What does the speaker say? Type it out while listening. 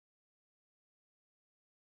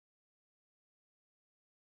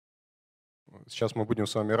Сейчас мы будем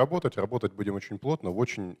с вами работать. Работать будем очень плотно, в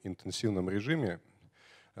очень интенсивном режиме.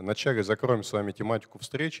 Вначале закроем с вами тематику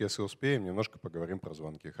встреч. Если успеем, немножко поговорим про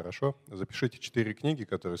звонки. Хорошо? Запишите 4 книги,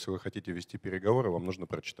 которые, если вы хотите вести переговоры, вам нужно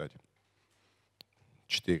прочитать.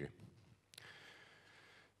 4.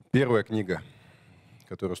 Первая книга,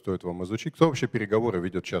 которую стоит вам изучить. Кто вообще переговоры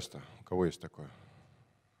ведет часто? У кого есть такое?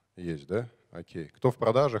 Есть, да? Окей. Кто в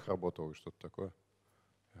продажах работал и что-то такое?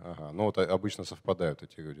 Ага, ну вот обычно совпадают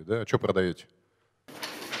эти люди, да? А что продаете?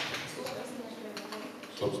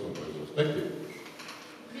 Собственное производство.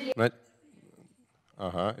 Какие?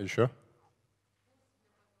 Ага, еще?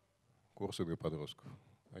 Курсы для подростков.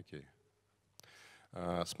 Окей.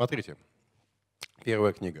 Смотрите,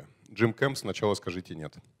 первая книга. Джим Кэмп «Сначала скажите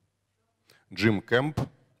нет». Джим Кэмп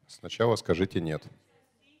 «Сначала скажите нет».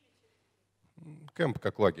 Кэмп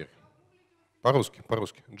как лагерь. По-русски,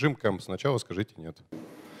 по-русски. Джим Кэмп «Сначала скажите нет».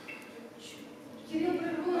 Кирилл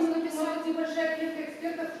Прыгун написал небольшая книга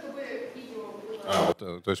экспертов, чтобы видео было.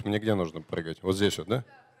 Вот, то есть мне где нужно прыгать? Вот здесь вот, да?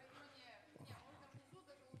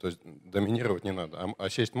 То есть доминировать не надо. А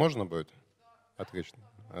сесть можно будет? Отлично,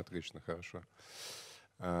 отлично, хорошо.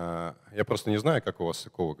 Я просто не знаю, как у вас с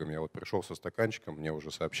экологами. Я вот пришел со стаканчиком, мне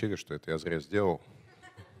уже сообщили, что это я зря сделал.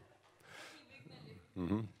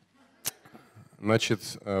 Угу. Значит,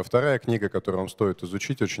 вторая книга, которую вам стоит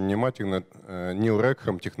изучить очень внимательно, Нил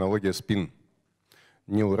Рекхэм «Технология спин».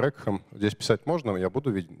 Нил Рекхэм. Здесь писать можно? Я буду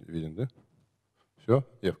виден, да? Все?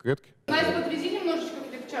 Я в клетке? Настя, подвези немножечко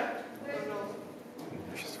флипчарт, пожалуйста.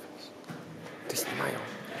 Ты снимай его.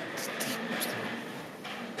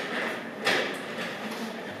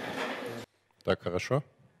 Так, хорошо?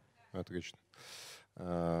 Отлично.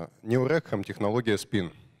 Нил Рекхэм «Технология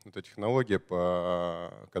спин». Это технология,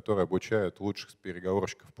 которая обучает лучших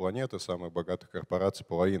переговорщиков планеты, самых богатых корпораций,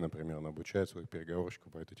 половина примерно обучает своих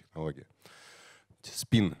переговорщиков по этой технологии.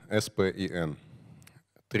 Спин, S-P-I-N.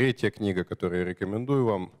 Третья книга, которую я рекомендую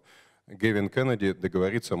вам, Гевин Кеннеди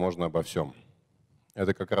 «Договориться можно обо всем».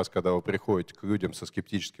 Это как раз когда вы приходите к людям со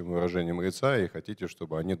скептическим выражением лица и хотите,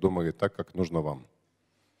 чтобы они думали так, как нужно вам.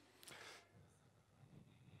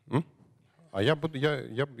 А я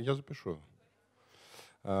запишу.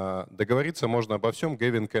 Договориться можно обо всем,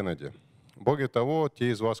 Гевин Кеннеди. Более того,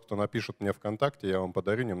 те из вас, кто напишет мне ВКонтакте, я вам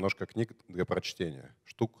подарю немножко книг для прочтения.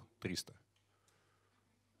 Штук 300.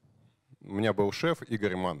 У меня был шеф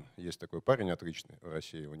Игорь Ман, есть такой парень отличный в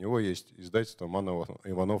России. У него есть издательство Манов,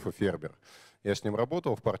 Иванов и Фербер. Я с ним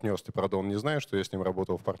работал в партнерстве, правда, он не знает, что я с ним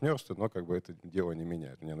работал в партнерстве, но как бы это дело не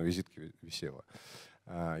меняет. У меня на визитке висело.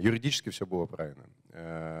 Юридически все было правильно.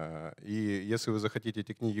 И если вы захотите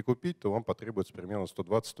эти книги купить, то вам потребуется примерно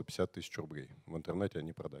 120-150 тысяч рублей. В интернете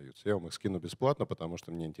они продаются. Я вам их скину бесплатно, потому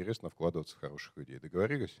что мне интересно вкладываться в хороших людей.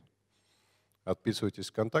 Договорились? Отписывайтесь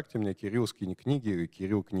ВКонтакте мне, Кирилл, скинь книги, или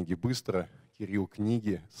Кирилл, книги быстро, Кирилл,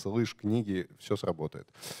 книги, слышь, книги, все сработает.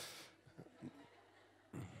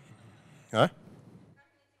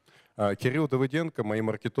 Кирилл Давыденко, мои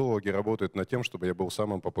маркетологи работают над тем, чтобы я был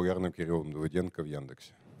самым популярным Кириллом Давыденко в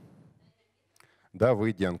Яндексе.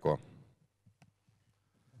 Давыденко.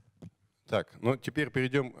 Так, ну теперь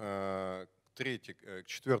перейдем к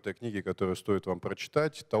четвертой книге, которую стоит вам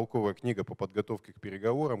прочитать. Толковая книга по подготовке к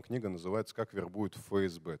переговорам. Книга называется «Как вербуют в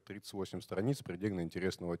ФСБ». 38 страниц предельно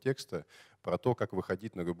интересного текста про то, как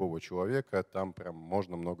выходить на любого человека. Там прям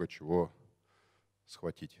можно много чего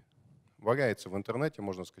схватить. Валяется в интернете,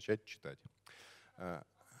 можно скачать, читать.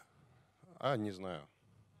 Не знаю.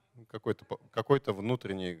 Какой-то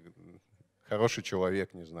внутренний хороший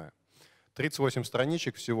человек, не знаю. 38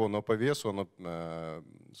 страничек всего, но по весу,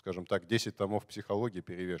 скажем так, 10 томов психологии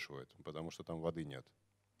перевешивает, потому что там воды нет.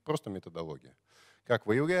 Просто методология. Как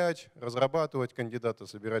выявлять, разрабатывать кандидата,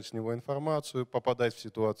 собирать с него информацию, попадать в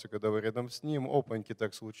ситуацию, когда вы рядом с ним. Опаньки,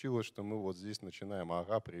 так случилось, что мы вот здесь начинаем.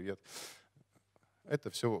 Ага, привет.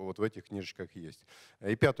 Это все вот в этих книжечках есть.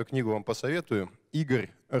 И пятую книгу вам посоветую.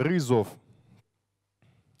 Игорь Рызов.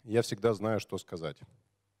 «Я всегда знаю, что сказать».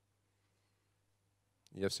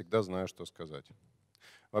 Я всегда знаю, что сказать.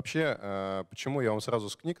 Вообще, почему я вам сразу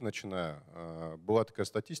с книг начинаю? Была такая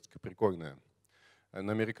статистика прикольная.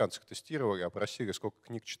 На американцах тестировали, опросили, сколько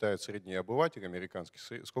книг читает средний обыватель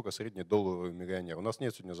американский, сколько средний долларовый миллионер. У нас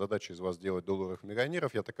нет сегодня задачи из вас делать долларовых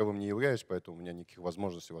миллионеров, я таковым не являюсь, поэтому у меня никаких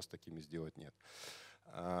возможностей вас такими сделать нет.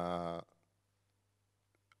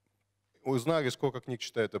 Узнали, сколько книг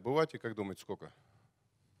читает обыватель, как думаете, сколько?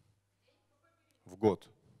 В год.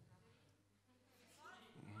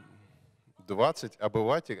 20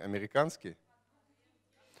 обыватель американский.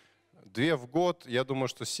 2 в год, я думаю,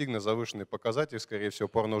 что сильно завышенный показатель, скорее всего,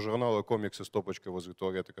 порно-журналы, комиксы с топочкой возле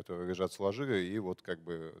туалета, которые лежат, сложили, и вот как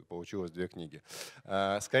бы получилось 2 книги.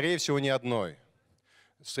 Скорее всего, ни одной.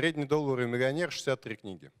 Средний долларовый миллионер — 63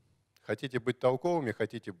 книги. Хотите быть толковыми,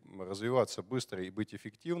 хотите развиваться быстро и быть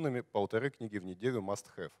эффективными, 1,5 книги в неделю must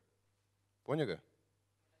have. Поняли?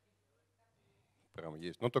 Прям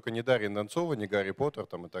есть. Но только не Дарья Донцова, не Гарри Поттер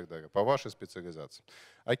там и так далее. По вашей специализации.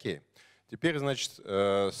 Окей. Теперь, значит,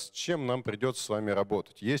 с чем нам придется с вами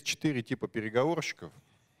работать? Есть 4 типа переговорщиков.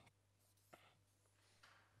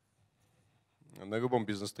 На любом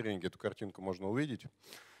бизнес-тренинге эту картинку можно увидеть.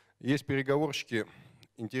 Есть переговорщики,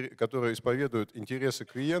 которые исповедуют интересы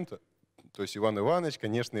клиента. То есть Иван Иванович,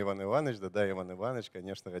 конечно, Иван Иванович, да, Иван Иванович,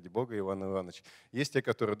 конечно, ради бога, Иван Иванович. Есть те,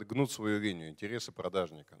 которые гнут свою линию, интересы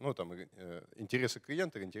продажника. Ну, там, интересы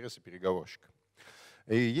клиента, интересы переговорщика.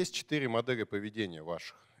 И есть 4 модели поведения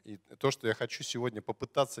ваших. И то, что я хочу сегодня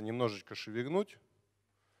попытаться немножечко шевельнуть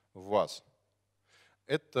в вас,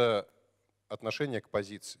 это отношение к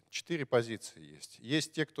позиции. 4 позиции есть.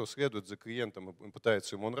 Есть те, кто следует за клиентом и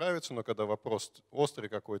пытается ему нравиться, но когда вопрос острый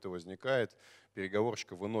какой-то возникает,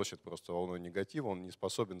 переговорщика выносит просто волной негатива, он не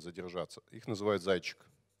способен задержаться. Их называют зайчик.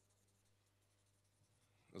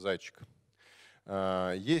 Зайчик.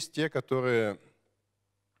 Есть те, которые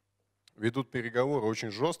ведут переговоры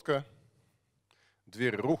очень жестко,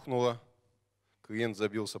 дверь рухнула, клиент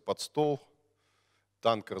забился под стол,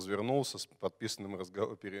 танк развернулся с подписанным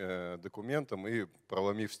документом и,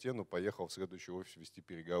 проломив стену, поехал в следующий офис вести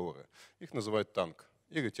переговоры. Их называют танк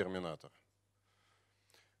или терминатор.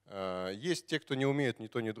 Есть те, кто не умеет ни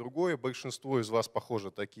то, ни другое. Большинство из вас,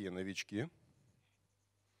 похоже, такие новички.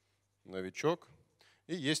 Новичок.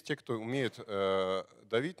 И есть те, кто умеет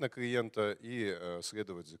давить на клиента и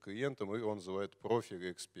следовать за клиентом, и он называет профи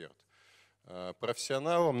или эксперт.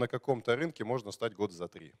 Профессионалом на каком-то рынке можно стать год за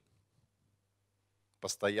 3.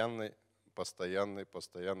 Постоянного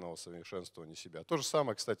совершенствования себя. То же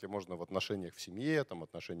самое, кстати, можно в отношениях в семье, там,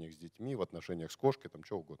 отношениях с детьми, в отношениях с кошкой, там,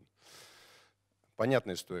 что угодно.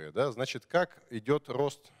 Понятная история, да? Значит, как идет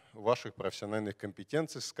рост ваших профессиональных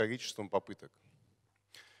компетенций с количеством попыток?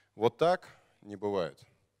 Вот так не бывает.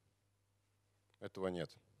 Этого нет.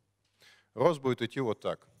 Рост будет идти вот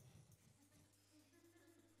так.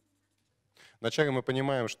 Вначале мы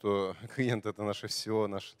понимаем, что клиент — это наше все,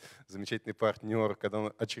 наш замечательный партнер.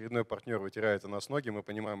 Когда очередной партнер вытирает у нас ноги, мы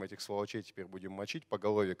понимаем, этих сволочей теперь будем мочить, по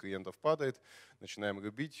голове клиентов падает, начинаем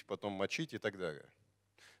любить, потом мочить и так далее.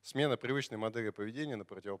 Смена привычной модели поведения на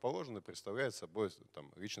противоположную представляет собой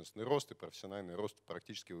там, личностный рост и профессиональный рост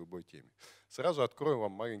практически в любой теме. Сразу открою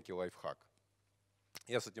вам маленький лайфхак.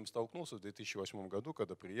 Я с этим столкнулся в 2008 году,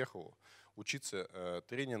 когда приехал учиться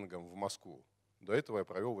тренингам в Москву. До этого я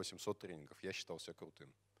провел 800 тренингов, я считал себя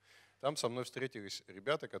крутым. Там со мной встретились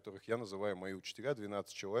ребята, которых я называю мои учителя,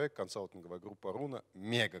 12 человек, консалтинговая группа Руна,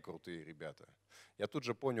 мега крутые ребята. Я тут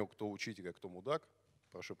же понял, кто учитель, а кто мудак.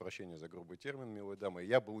 Прошу прощения за грубый термин, милые дамы,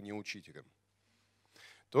 я был не учителем.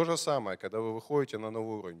 То же самое, когда вы выходите на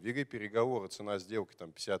новый уровень, вели переговоры, цена сделки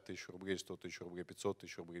там 50 тысяч рублей, 100 тысяч рублей, 500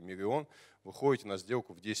 тысяч рублей, миллион, выходите на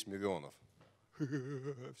сделку в 10 миллионов.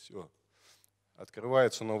 Все.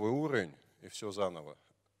 Открывается новый уровень, и все заново.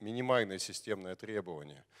 Минимальное системное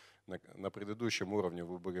требование. На предыдущем уровне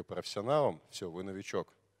вы были профессионалом, все, вы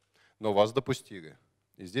новичок. Но вас допустили.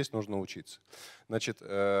 И здесь нужно учиться. Значит,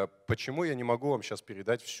 почему я не могу вам сейчас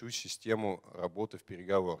передать всю систему работы в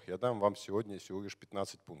переговорах? Я дам вам сегодня всего лишь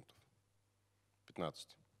 15 пунктов.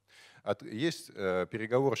 15. Есть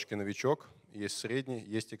переговорщик-новичок, есть средний,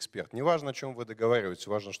 есть эксперт. Не важно, о чем вы договариваетесь,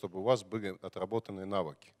 важно, чтобы у вас были отработанные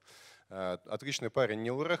навыки. Отличный парень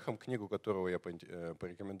Нил Рэхэм, книгу которого я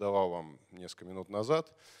порекомендовал вам несколько минут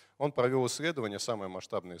назад, он провел исследование, самое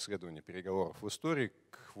масштабное исследование переговоров в истории.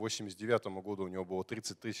 К 1989 году у него было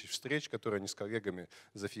 30 тысяч встреч, которые они с коллегами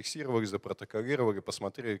зафиксировали, запротоколировали,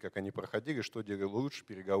 посмотрели, как они проходили, что делали лучше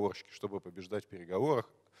переговорщики, чтобы побеждать в переговорах,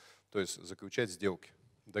 то есть заключать сделки,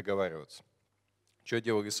 договариваться. Что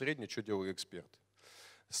делали средние, что делали эксперты.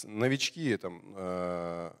 Новички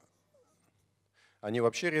там, они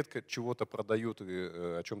вообще редко чего-то продают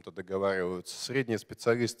или о чем-то договариваются. Средние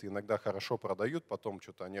специалисты иногда хорошо продают, потом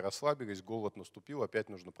что-то они расслабились, голод наступил, опять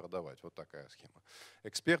нужно продавать. Вот такая схема.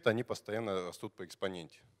 Эксперты, они постоянно растут по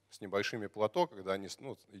экспоненте. С небольшими плато, когда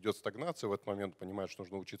идет стагнация, в этот момент понимают, что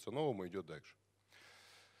нужно учиться новому, идет дальше.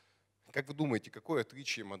 Как вы думаете, какое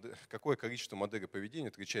количество моделей поведения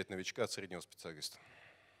отличает новичка от среднего специалиста?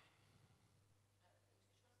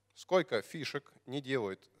 Сколько фишек не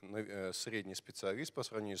делает средний специалист по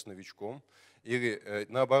сравнению с новичком, или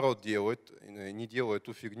наоборот не делает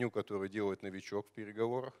ту фигню, которую делает новичок в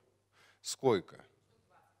переговорах? Сколько?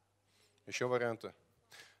 Еще варианты?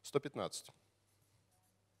 115.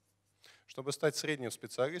 Чтобы стать средним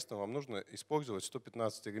специалистом, вам нужно использовать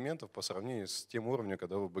 115 элементов по сравнению с тем уровнем,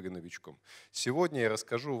 когда вы были новичком. Сегодня я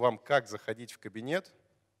расскажу вам, как заходить в кабинет,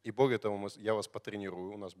 и более того, я вас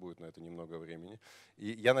потренирую, у нас будет на это немного времени.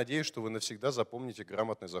 И я надеюсь, что вы навсегда запомните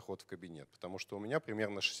грамотный заход в кабинет, потому что у меня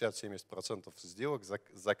примерно 60-70% сделок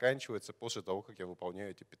заканчивается после того, как я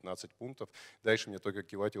выполняю эти 15 пунктов. Дальше мне только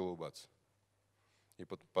кивать и улыбаться. И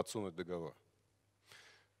подсунуть договор.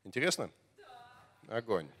 Интересно? Да.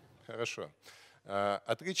 Огонь. Хорошо.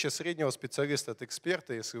 Отличие среднего специалиста от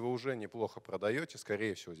эксперта, если вы уже неплохо продаете,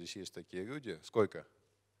 скорее всего, здесь есть такие люди. Сколько?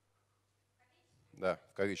 Да,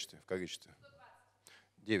 в количестве.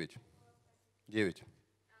 9. 9.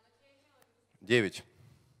 9.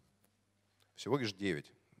 Всего лишь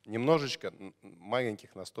 9. Немножечко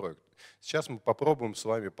маленьких настроек. Сейчас мы попробуем с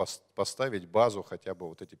вами поставить базу, хотя бы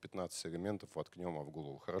вот эти 15 элементов воткнем в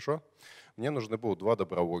голову. Хорошо? Мне нужны будут 2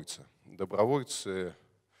 добровольца. Добровольцы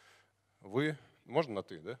вы, можно на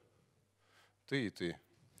ты, да? Ты и ты.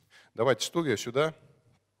 Давайте стулья сюда.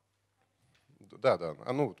 Да.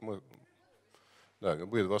 А ну, мы... Да,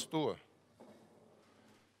 будет 2 стула.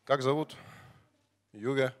 Как зовут?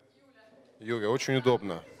 Юля? Юля, очень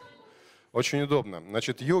удобно. Очень удобно.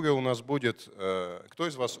 Значит, Юля у нас будет... Кто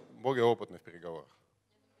из вас более опытный в переговорах?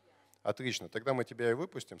 Отлично, тогда мы тебя и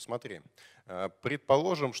выпустим. Смотри,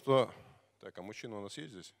 предположим, что... Так, а мужчина у нас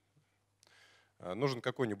есть здесь? Нужен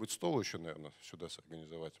какой-нибудь стол еще, наверное, сюда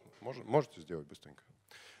сорганизовать. Можете сделать быстренько?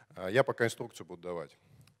 Я пока инструкцию буду давать.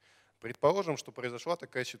 Предположим, что произошла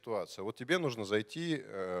такая ситуация. Вот тебе нужно зайти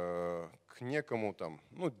к некому там,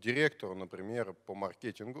 ну, директору, например, по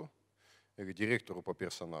маркетингу, или директору по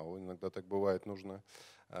персоналу, иногда так бывает нужно,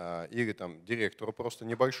 или там директору просто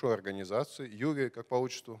небольшой организации. Юрий, как по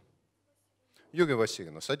отчеству? Юрия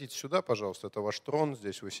Васильевна, садитесь сюда, пожалуйста, это ваш трон,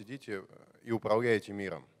 здесь вы сидите и управляете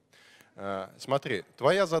миром. Смотри,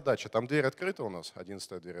 твоя задача, там дверь открыта у нас,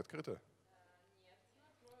 11-я дверь открыта?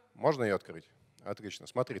 Можно ее открыть? Отлично.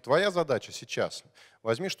 Смотри, твоя задача сейчас,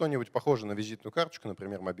 возьми что-нибудь похожее на визитную карточку,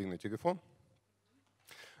 например, мобильный телефон.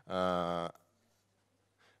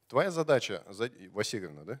 Твоя задача,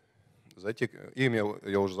 Васильевна, да? Зайти, имя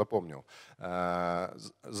я уже запомнил,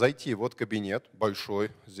 зайти вот кабинет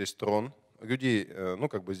большой, здесь трон. Людей, ну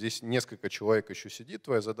как бы здесь несколько человек еще сидит,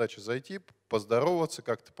 твоя задача зайти, поздороваться,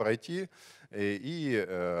 как-то пройти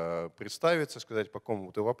и представиться, сказать по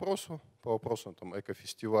какому-то вопросу, по вопросу там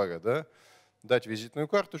экофестиваля, да, дать визитную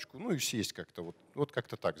карточку, ну и сесть как-то, вот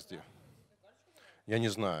как-то так сделай. Я не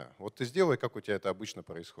знаю, вот ты сделай, как у тебя это обычно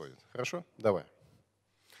происходит. Хорошо? Давай.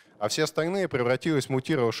 А все остальные превратились в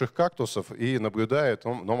мутировавших кактусов и наблюдают,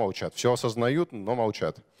 но молчат. Все осознают, но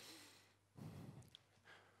молчат.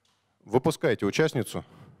 Выпускайте участницу.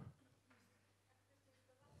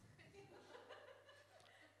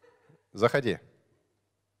 Заходи.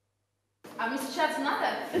 А мне сейчас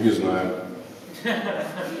надо? Не знаю.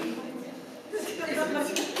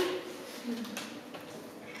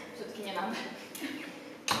 Все-таки не надо.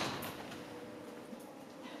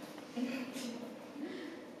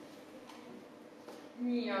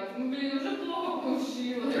 Нет, ну блин, уже плохо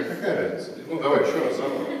получилось. А какая разница? Ну давай еще раз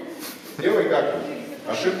заново. Делай как-то.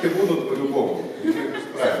 Ошибки будут по-любому.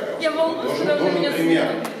 Я волнуюсь, что нужен меня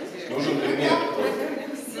пример. Нужен пример.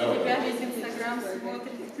 Ребята из Инстаграм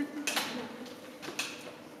смотрят.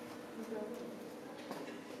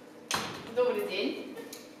 Добрый день.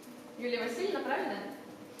 Юлия Васильевна, правильно?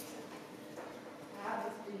 Да,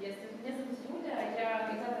 вас приветствую. Меня зовут Юля, я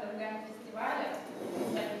организатор фестиваля. Мы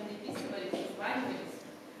с вами переписывались, созванивались.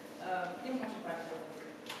 Где ваши партнеры?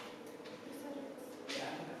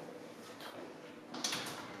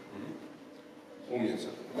 Умница.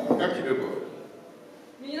 Как тебе было?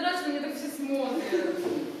 Мне не нравится, что меня так все смотрят.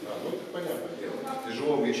 Ну это понятное дело.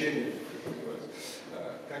 Тяжело увлечение.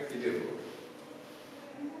 Как тебе было?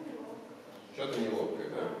 Что-то неловкое,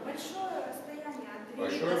 да? Большое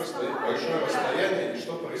расстояние. Большое расстояние. И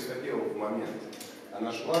что происходило в момент?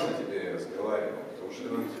 Она шла на тебя и разговаривала. Потому что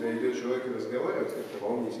когда на тебя идет человек и разговаривает, как-то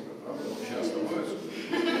волнительно, правда? Он сейчас становится.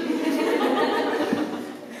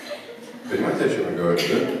 Понимаете, о чем я говорю,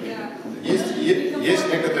 да? Есть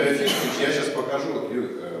некоторые фишки, я сейчас покажу.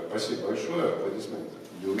 Юрий, спасибо большое, аплодисменты.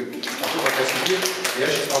 Юрий, а ты пока сиди, я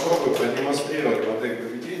сейчас попробую продемонстрировать модель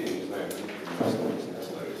поведения, не знаю, не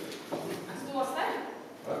оставить. А стул оставим?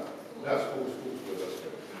 Да, стул куда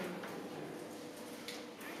оставить.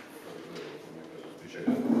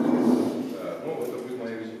 Ну, это будет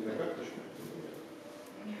моя визитная карточка.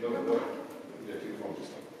 Давай, я телефон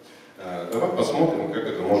поставлю. Давай посмотрим, как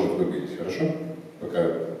это может выглядеть, хорошо? Пока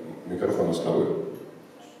микрофон с тобой.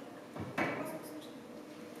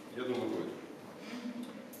 Я думаю, будет.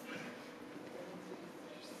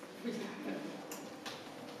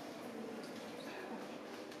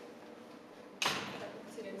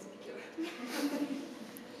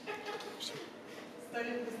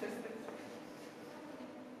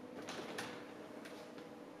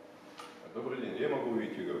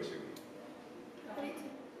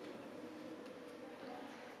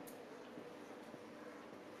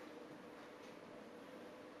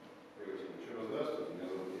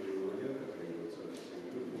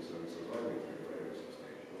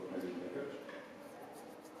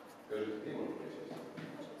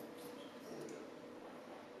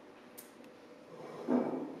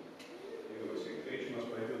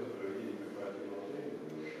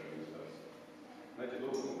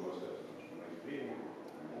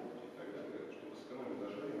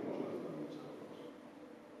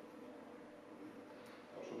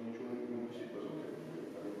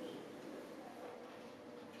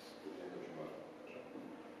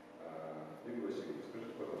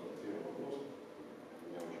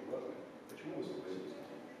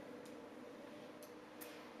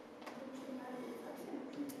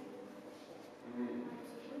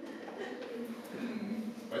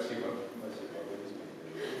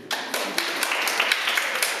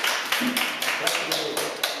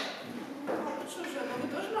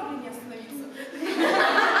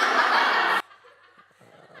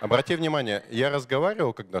 Обрати внимание, я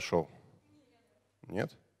разговаривал, когда шел?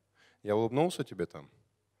 Нет? Я улыбнулся тебе там?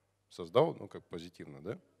 Создал, ну, как позитивно,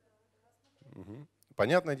 да? Угу.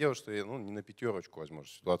 Понятное дело, что я не на пятерочку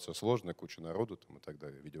возможно. Ситуация сложная, куча народу там и так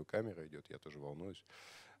далее. Видеокамера идет, я тоже волнуюсь.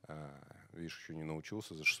 Видишь, еще не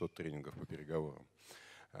научился за 600 тренингов по переговорам.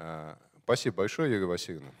 Спасибо большое, Юлия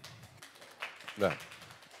Васильевна. Да.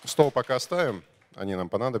 Стол пока оставим, они нам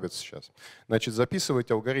понадобятся сейчас. Значит,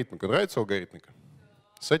 записывайте алгоритмику. Нравится алгоритмика?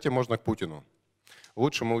 С этим можно к Путину.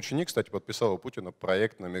 Лучший мой ученик, кстати, подписал у Путина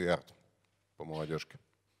проект на миллиард по молодежке.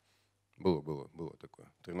 Было такое.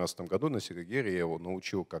 В 2013 году на Селигере я его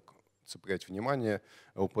научил, как цеплять внимание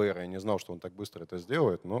ЛПР. Я не знал, что он так быстро это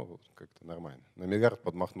сделает, но как-то нормально. На миллиард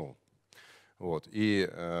подмахнул. Вот. И,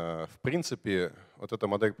 в принципе, вот эта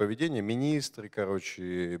модель поведения, министры,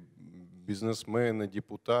 короче, бизнесмены,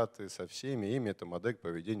 депутаты, со всеми ими, эта модель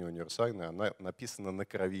поведения универсальная, она написана на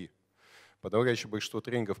крови. Подавляющее большинство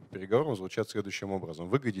тренингов по переговорам звучат следующим образом.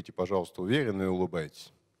 Выглядите, пожалуйста, уверенно и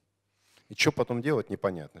улыбайтесь. И что потом делать,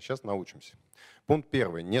 непонятно. Сейчас научимся. Пункт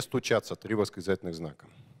первый. Не стучаться. 3 восклицательных знака.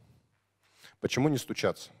 Почему не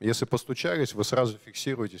стучаться? Если постучались, вы сразу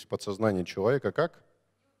фиксируетесь в подсознании человека как?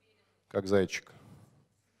 Как зайчик.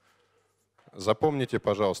 Запомните,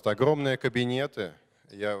 пожалуйста, огромные кабинеты.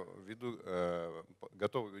 Я веду,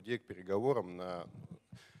 готовлю людей к переговорам на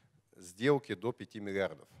сделки до 5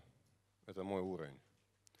 миллиардов. Это мой уровень.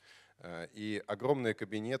 И огромные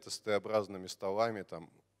кабинеты с Т-образными столами, там,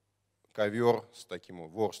 ковер с таким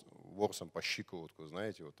ворсом по щиколотку,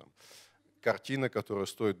 знаете, вот там. Картина, которая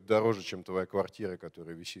стоит дороже, чем твоя квартира,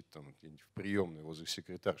 которая висит там в приемной возле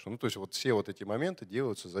секретарши. Ну, то есть вот все вот эти моменты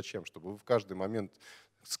делаются зачем? Чтобы вы в каждый момент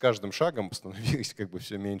с каждым шагом становились как бы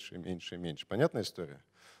все меньше и меньше и меньше. Понятная история?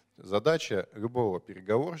 Задача любого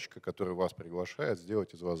переговорщика, который вас приглашает,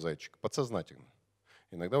 сделать из вас зайчика. Подсознательно.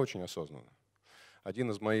 Иногда очень осознанно.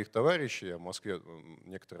 Один из моих товарищей, я в Москве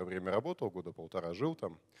некоторое время работал, 1.5 года жил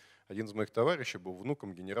там, один из моих товарищей был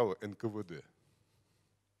внуком генерала НКВД.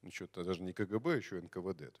 Ничего, даже не КГБ, еще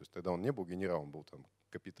НКВД. То есть тогда он не был генералом, был там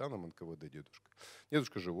капитаном НКВД дедушка.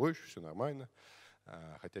 Дедушка живой еще, все нормально.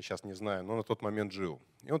 Хотя сейчас не знаю, но на тот момент жил.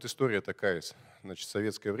 И вот история такая. Значит, в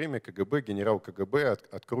советское время КГБ, генерал КГБ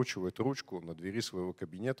откручивает ручку на двери своего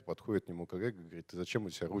кабинета, подходит к нему коллега и говорит: ты зачем у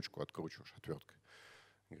себя ручку откручиваешь отверткой?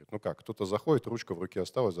 Говорит: ну как, кто-то заходит, ручка в руке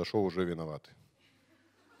осталась, зашел, уже виноватый.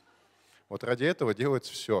 Вот ради этого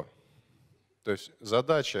делается все. То есть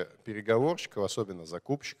задача переговорщиков, особенно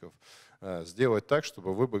закупщиков, сделать так,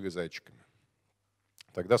 чтобы вы были зайчиками.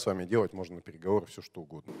 Тогда с вами делать можно на переговорах все, что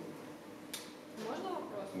угодно. Можно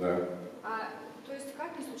вопрос? Да. То есть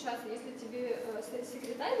как не стучаться, если тебе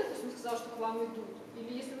секретарь, допустим, сказал, что к вам идут?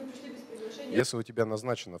 Или если вы пришли без приглашения? Если у тебя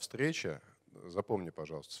назначена встреча, запомни,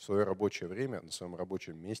 пожалуйста, в свое рабочее время, на своем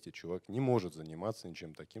рабочем месте человек не может заниматься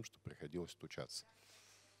ничем таким, что приходилось стучаться.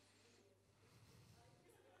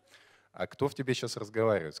 А кто в тебе сейчас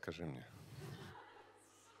разговаривает, скажи мне?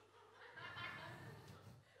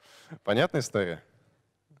 Понятная история?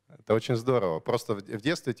 Это очень здорово. Просто в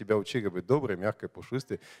детстве тебя учили быть доброй, мягкой,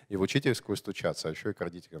 пушистой, и в учительскую стучаться, а еще и к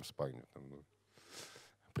родителям в спальню, там,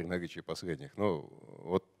 при наличии последних. Ну,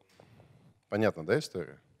 вот понятно, да,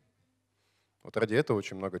 история? Вот ради этого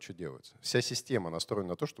очень много чего делается. Вся система настроена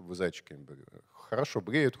на то, чтобы вы зайчиками были. Хорошо,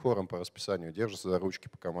 бреют хором по расписанию, держатся за ручки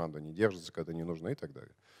по команду, не держатся, когда не нужно и так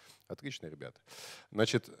далее. Отлично, ребята.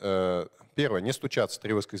 Значит, первое, не стучаться,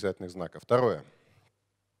 3 восклицательных знака. Второе.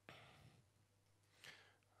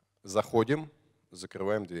 Заходим,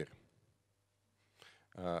 закрываем дверь.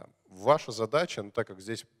 Ваша задача, ну, так как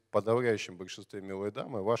здесь в подавляющем большинстве милые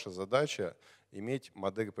дамы, ваша задача иметь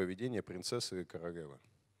модель поведения принцессы и королевы.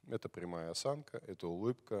 Это прямая осанка, это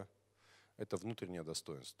улыбка, это внутреннее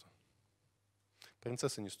достоинство.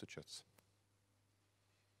 Принцессы не стучатся.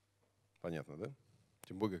 Понятно, да?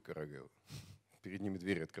 Тем более королевы. Перед ними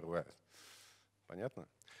двери открывают. Понятно?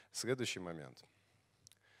 Следующий момент.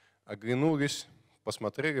 Оглянулись.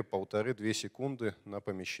 Посмотрели 1,5-2 секунды на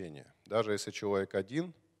помещение. Даже если человек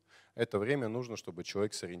один, это время нужно, чтобы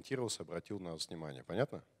человек сориентировался, обратил на нас внимание.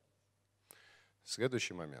 Понятно?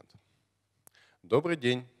 Следующий момент. Добрый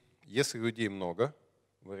день. Если людей много,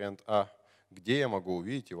 вариант А, где я могу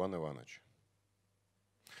увидеть Ивана Ивановича?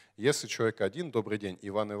 Если человек один, добрый день,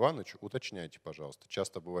 Иван Иванович, уточняйте, пожалуйста.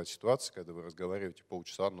 Часто бывают ситуации, когда вы разговариваете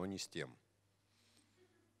полчаса, но не с тем.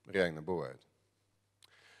 Реально бывает.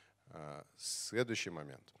 Следующий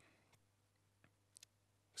момент.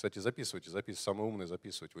 Кстати, записывайте. Самый умный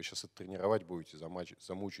записывать. Вы сейчас это тренировать будете,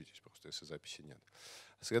 замучитесь просто, если записи нет.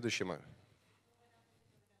 Следующий момент.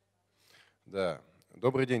 Да.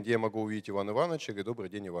 Добрый день, где я могу увидеть Ивана Ивановича? Или добрый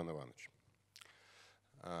день, Иван Иванович.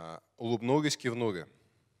 Улыбнулись, кивнули.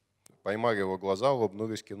 поймали его глаза,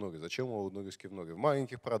 улыбнулись, кивнули. Зачем улыбнулись, кивнули? В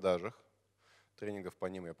маленьких продажах, тренингов по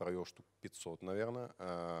ним я провел штук 500,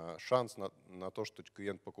 наверное, шанс на то, что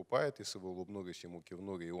клиент покупает, если вы улыбнулись, ему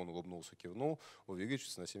кивнули, и он улыбнулся, кивнул,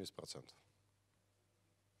 увеличится на 70%.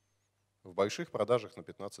 В больших продажах на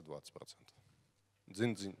 15-20%.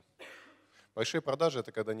 Дзынь-дзынь. Большие продажи –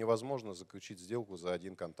 это когда невозможно заключить сделку за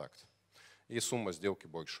один контакт. И сумма сделки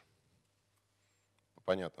больше.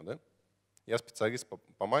 Понятно, да? Я специалист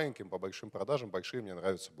по маленьким, по большим продажам. Большие мне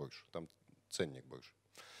нравятся больше. Там ценник больше.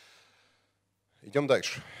 Идем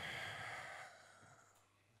дальше.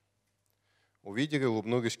 Увидели,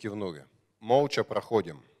 улыбнулись, кивнули. Молча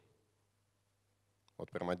проходим.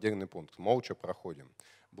 Вот прям отдельный пункт. Молча проходим.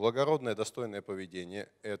 Благородное, достойное поведение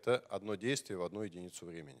 – это одно действие в одну единицу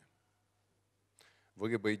времени. Вы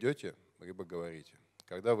либо идете, либо говорите.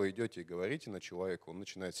 Когда вы идете и говорите на человека, он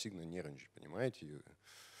начинает сильно нервничать, понимаете?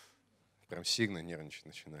 Прям сильно нервничать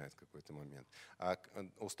начинает в какой-то момент. А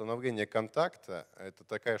установление контакта – это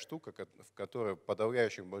такая штука, в которой в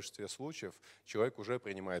подавляющем большинстве случаев человек уже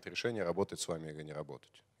принимает решение, работать с вами или не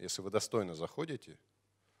работать. Если вы достойно заходите,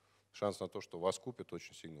 шанс на то, что вас купят,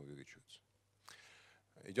 очень сильно увеличивается.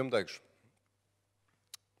 Идем дальше.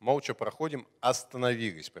 Молча проходим,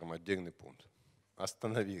 остановились, прям отдельный пункт.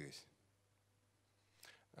 Остановились.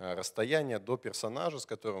 Расстояние до персонажа, с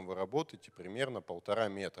которым вы работаете, примерно 1,5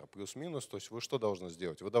 метра, плюс-минус. То есть вы что должны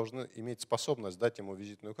сделать? Вы должны иметь способность дать ему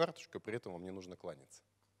визитную карточку, при этом вам не нужно кланяться.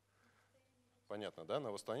 Понятно, да?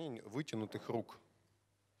 На расстоянии вытянутых рук.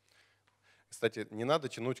 Кстати, не надо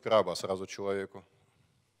тянуть краба сразу человеку.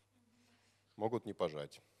 Могут не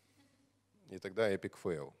пожать. И тогда epic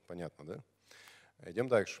fail. Понятно, да? Идем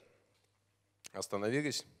дальше.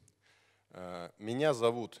 Остановились. Меня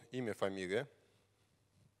зовут, имя, фамилия.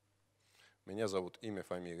 Меня зовут, имя,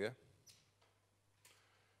 фамилия.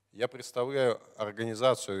 Я представляю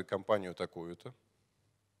организацию и компанию такую-то.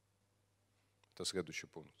 Это следующий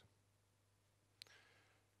пункт.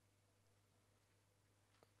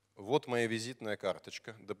 Вот моя визитная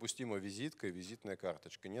карточка. Допустима визитка и визитная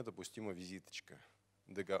карточка. Недопустима визиточка.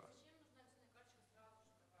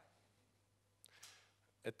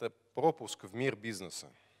 Это пропуск в мир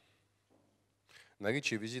бизнеса.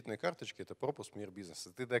 Наличие визитной карточки – это пропуск в мир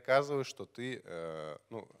бизнеса. Ты доказываешь, что ты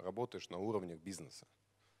работаешь на уровнях бизнеса.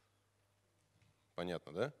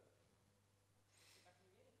 Понятно, да?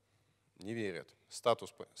 Не верят.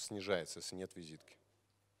 Статус снижается, если нет визитки.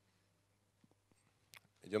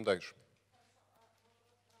 Идем дальше.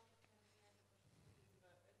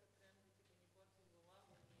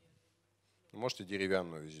 Можете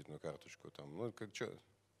деревянную визитную карточку. Там,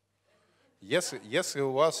 если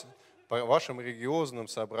у вас по вашим религиозным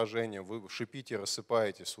соображениям вы шипите,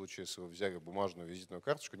 рассыпаете в случае, если вы взяли бумажную визитную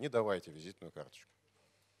карточку, не давайте визитную карточку.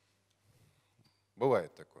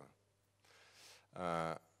 Бывает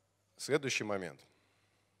такое. Следующий момент.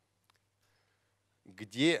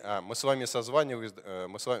 Мы с вами созванивались,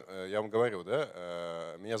 я вам говорю,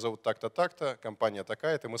 да, меня зовут так-то, так-то, компания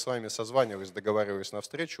такая-то, мы с вами созванивались, договаривались на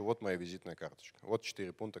встречу, вот моя визитная карточка. Вот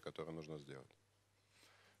 4 пункта, которые нужно сделать.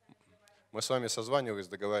 Мы с вами созванивались,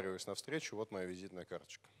 договаривались на встречу, вот моя визитная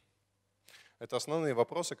карточка. Это основные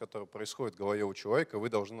вопросы, которые происходят в голове у человека, вы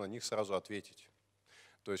должны на них сразу ответить.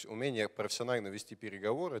 То есть умение профессионально вести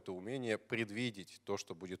переговоры – это умение предвидеть то,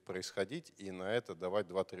 что будет происходить, и на это давать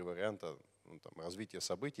 2-3 варианта развития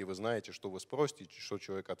событий. Вы знаете, что вы спросите, что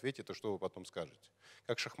человек ответит, и что вы потом скажете.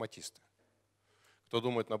 Как шахматисты. Кто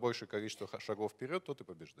думает на большее количество шагов вперед, тот и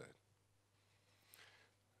побеждает.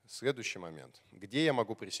 Следующий момент. Где я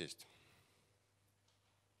могу присесть?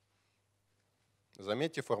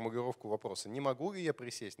 Заметьте формулировку вопроса. Не могу ли я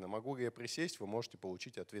присесть? На могу ли я присесть, вы можете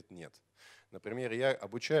получить ответ нет. Например, я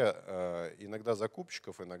обучаю иногда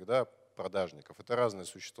закупщиков, иногда продажников. Это разные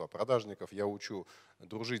существа. Продажников я учу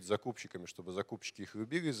дружить с закупщиками, чтобы закупщики их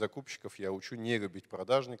любили. Закупщиков я учу не любить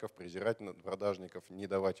продажников, презирать продажников, не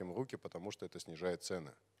давать им руки, потому что это снижает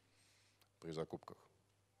цены при закупках.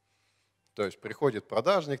 То есть приходит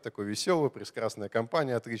продажник, такой веселый, прекрасная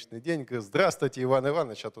компания, отличный день, говорит: здравствуйте, Иван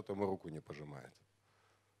Иванович, а тот ему руку не пожимает.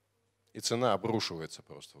 И цена обрушивается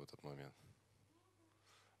просто в этот момент.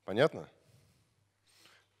 Понятно?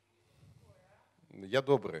 Я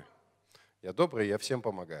добрый. Я всем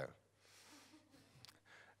помогаю.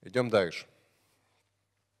 Идем дальше.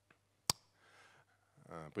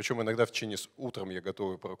 Причем иногда в течение утром я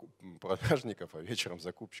готовлю продажников, а вечером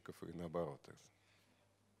закупщиков и наоборот.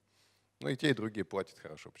 Ну и те, и другие платят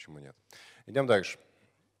хорошо, почему нет. Идем дальше.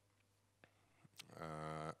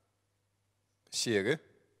 Серы.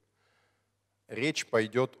 Речь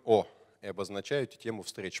пойдет о. И обозначаю эту тему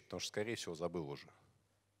встречи, потому что, скорее всего, забыл уже.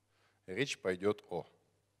 Речь пойдет о.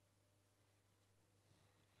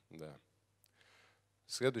 Да.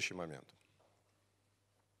 Следующий момент.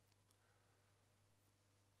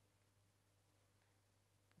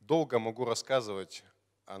 Долго могу рассказывать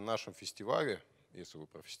о нашем фестивале, если вы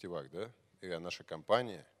про фестиваль, да, или о нашей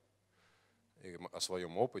компании, или о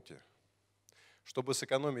своем опыте. Чтобы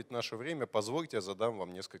сэкономить наше время, позвольте, я задам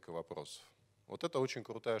вам несколько вопросов. Вот это очень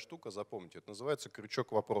крутая штука, запомните. Это называется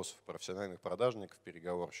крючок вопросов профессиональных продажников,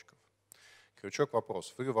 переговорщиков. Крючок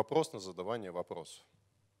вопросов или вопрос на задавание вопросов.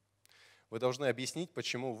 Вы должны объяснить,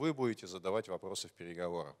 почему вы будете задавать вопросы в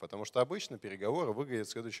переговорах. Потому что обычно переговоры выглядят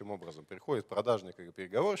следующим образом. Приходит продажник или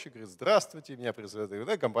переговорщик, говорит: здравствуйте, меня представляет,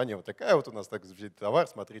 да, компания вот такая, вот у нас так замечательный товар,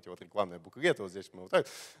 смотрите, вот рекламная буклет, вот здесь мы вот так.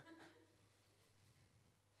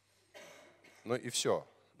 Ну и все,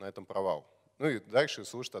 на этом провал. Ну и дальше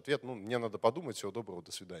слышит ответ: ну, мне надо подумать, всего доброго,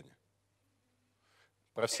 до свидания.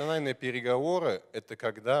 Профессиональные переговоры – это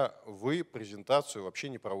когда вы презентацию вообще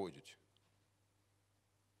не проводите.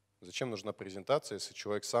 Зачем нужна презентация, если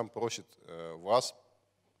человек сам просит вас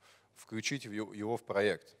включить его в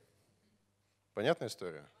проект? Понятная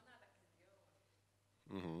история?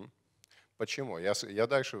 Угу. Почему? Я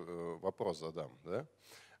дальше вопрос задам.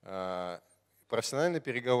 Да? Профессиональные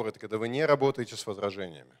переговоры – это когда вы не работаете с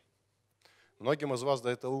возражениями. Многим из вас до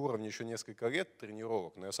этого уровня еще несколько лет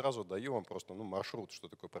тренировок, но я сразу даю вам просто маршрут, что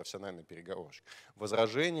такое профессиональный переговорщик.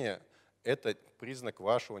 Возражение – это признак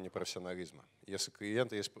вашего непрофессионализма. Если у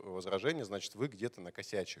клиента есть возражение, значит, вы где-то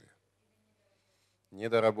накосячили. Не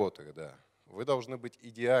доработали, да. Вы должны быть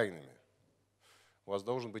идеальными. У вас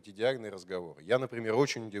должен быть идеальный разговор. Я, например,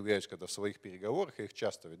 очень удивляюсь, когда в своих переговорах, я их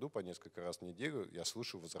часто веду по несколько раз в неделю, я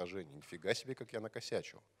слышу возражения. Нифига себе, как я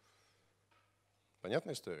накосячил.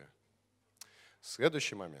 Понятная история?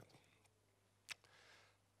 Следующий момент.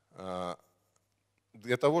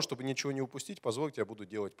 Для того, чтобы ничего не упустить, позвольте, я буду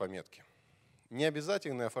делать пометки. Не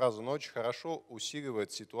обязательная фраза, но очень хорошо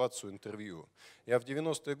усиливает ситуацию интервью. Я в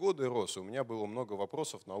 90-е годы рос, и у меня было много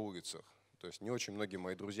вопросов на улицах. То есть не очень многие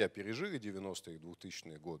мои друзья пережили 90-е и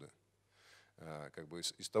 2000-е годы. Как бы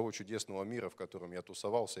из того чудесного мира, в котором я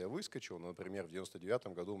тусовался, я выскочил. Например, в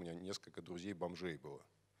 99-м году у меня несколько друзей-бомжей было.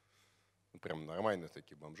 Прям нормальные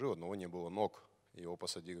такие бомжи, у одного не было ног. Его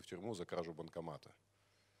посадили в тюрьму за кражу банкомата.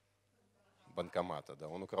 Банкомата, да,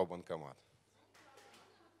 он украл банкомат.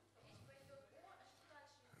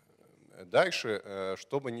 Дальше,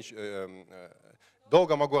 чтобы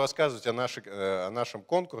долго могу рассказывать о нашем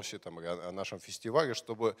конкурсе, там, о нашем фестивале,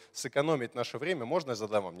 чтобы сэкономить наше время. Можно я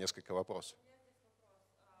задам вам несколько вопросов?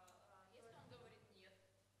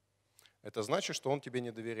 Это значит, что он тебе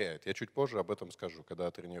не доверяет. Я чуть позже об этом скажу,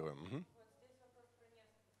 когда тренируем. Угу.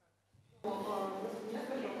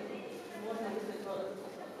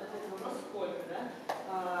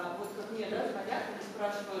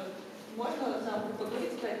 Спрашивают, можно сам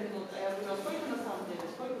поговорить 5 минут? А я говорю: а сколько на самом деле?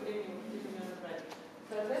 Сколько времени вы хотите у меня забрать?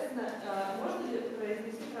 Соответственно, можно ли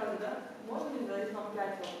произнести фразу, да? Можно ли задать вам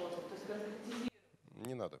 5 вопросов? То есть конкретизировать.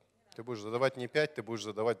 Не надо. Ты будешь задавать не 5, ты будешь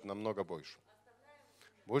задавать намного больше.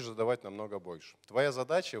 Будешь задавать намного больше. Твоя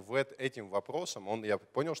задача этим вопросом, я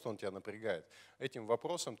понял, что он тебя напрягает, этим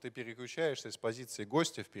вопросом ты переключаешься из позиции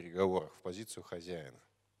гостя в переговорах в позицию хозяина.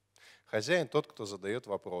 Хозяин тот, кто задает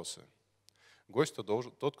вопросы. Гость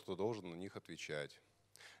тот, кто должен на них отвечать.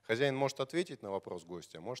 Хозяин может ответить на вопрос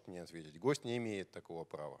гостя, а может не ответить. Гость не имеет такого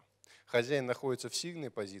права. Хозяин находится в сильной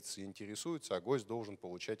позиции, интересуется, а гость должен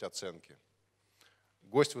получать оценки.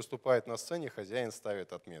 Гость выступает на сцене, хозяин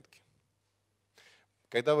ставит отметки.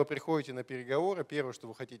 Когда вы приходите на переговоры, первое, что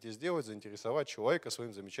вы хотите сделать, заинтересовать человека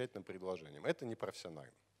своим замечательным предложением. Это не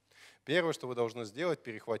профессионально. Первое, что вы должны сделать,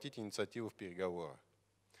 перехватить инициативу в переговорах.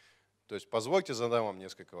 То есть позвольте задам вам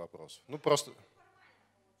несколько вопросов. Ну просто.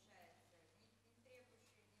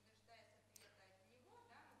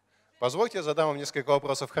 Позвольте я задам вам несколько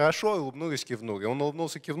вопросов. Хорошо, улыбнулись, кивнули. Он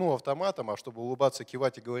улыбнулся, кивнул автоматом, а чтобы улыбаться,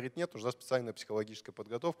 кивать и говорить нет, нужна специальная психологическая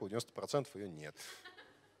подготовка, у 90% ее нет.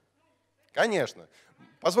 Конечно.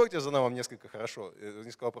 Позвольте я задам вам несколько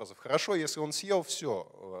вопросов. Хорошо, если он съел,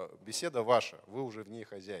 все, беседа ваша, вы уже в ней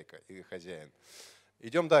хозяйка или хозяин.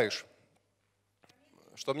 Идем дальше.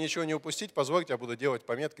 Чтобы ничего не упустить, позвольте, я буду делать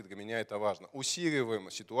пометки, для меня это важно.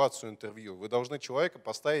 Усиливаем ситуацию интервью. Вы должны человека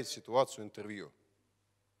поставить в ситуацию интервью.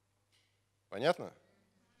 Понятно?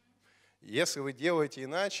 Если вы делаете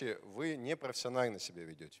иначе, вы непрофессионально себя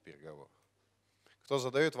ведете в переговорах. Кто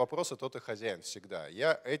задает вопросы, тот и хозяин всегда.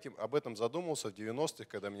 Я об этом задумался в 90-х,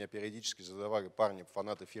 когда меня периодически задавали парни,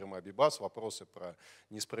 фанаты фирмы Абибас, вопросы про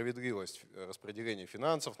несправедливость распределения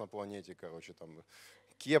финансов на планете, там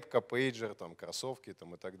кепка, пейджер, кроссовки и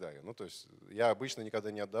так далее. То есть я обычно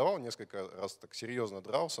никогда не отдавал, несколько раз так серьезно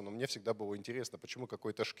дрался, но мне всегда было интересно, почему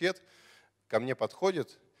какой-то шкет ко мне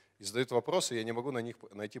подходит И задают вопросы, и я не могу на них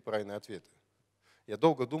найти правильные ответы. Я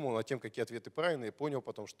долго думал над тем, какие ответы правильные, и понял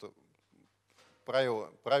потом, что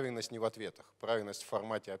правильность не в ответах, правильность в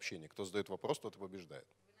формате общения. Кто задает вопрос, тот и побеждает.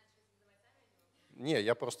 Не,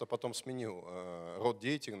 я просто потом сменил род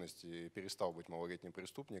деятельности и перестал быть малолетним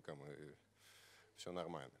преступником, и все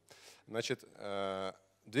нормально. Значит,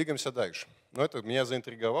 двигаемся дальше. Но это меня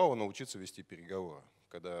заинтриговало научиться вести переговоры.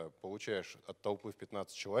 Когда получаешь от толпы в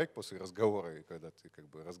 15 человек после разговора, и когда ты как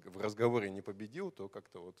бы в разговоре не победил, то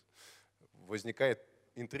как-то вот возникает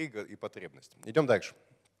интрига и потребность. Идем дальше.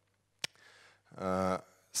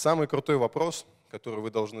 Самый крутой вопрос, который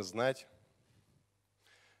вы должны знать,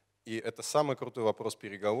 и это самый крутой вопрос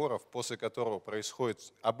переговоров, после которого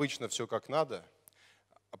происходит обычно все как надо.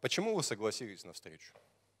 А почему вы согласились на встречу?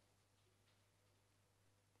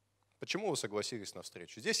 Почему вы согласились на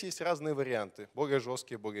встречу? Здесь есть разные варианты, более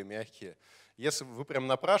жесткие, более мягкие. Если вы прям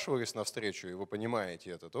напрашивались на встречу, и вы понимаете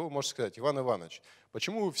это, то вы можете сказать: Иван Иванович,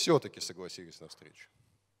 почему вы все-таки согласились на встречу?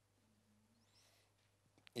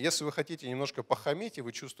 Если вы хотите немножко похамить, и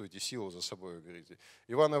вы чувствуете силу за собой, вы говорите: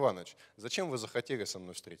 Иван Иванович, зачем вы захотели со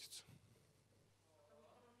мной встретиться?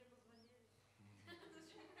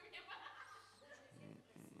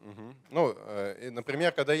 Ну,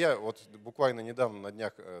 например, когда я вот буквально недавно на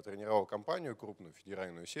днях тренировал компанию, крупную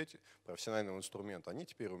федеральную сеть профессионального инструмента, они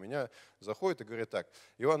теперь у меня заходят и говорят так: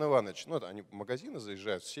 Иван Иванович, ну они в магазины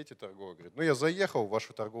заезжают, в сети торговые, говорят: ну я заехал в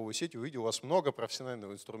вашу торговую сеть и увидел у вас много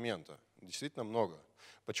профессионального инструмента, действительно много.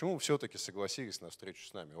 Почему вы все-таки согласились на встречу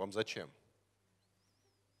с нами? Вам зачем?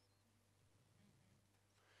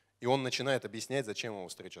 И он начинает объяснять, зачем ему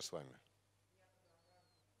встреча с вами.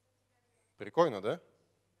 Прикольно, да?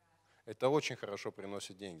 Это очень хорошо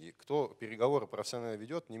приносит деньги. Кто переговоры профессионально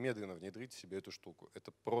ведет, немедленно внедрите себе эту штуку.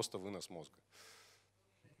 Это просто вынос мозга.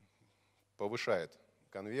 Повышает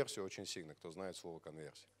конверсию очень сильно, кто знает слово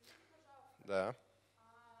конверсия. Да.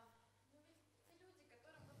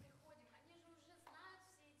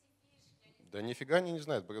 Да нифига они не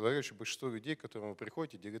знают. Подавляющее большинство людей, к которым вы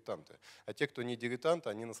приходите, дилетанты. А те, кто не дилетанты,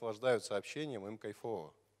 они наслаждаются общением, им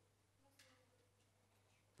кайфово.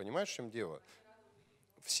 Понимаешь, в чем дело?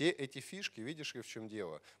 Все эти фишки, видишь ли, в чем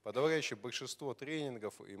дело? Подавляющее большинство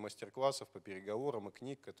тренингов и мастер-классов по переговорам и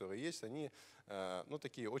книг, которые есть, они ну,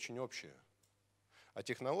 такие очень общие. А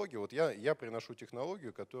технологии, вот я приношу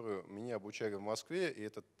технологию, которую меня обучали в Москве,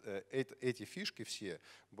 и эти фишки все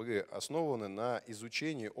были основаны на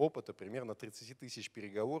изучении опыта примерно 30 тысяч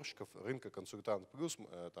переговорщиков рынка «Консультант Плюс»,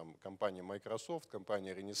 там, компания Microsoft,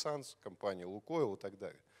 компания Renaissance, компания Lukoil и так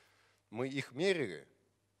далее. Мы их мерили.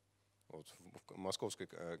 Вот, в московской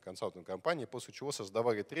консалтинговой компании, после чего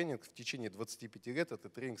создавали тренинг. В течение 25 лет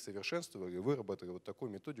этот тренинг совершенствовали и выработали вот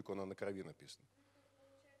такую методику, она на крови написана.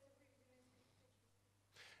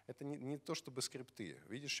 Это не то чтобы скрипты.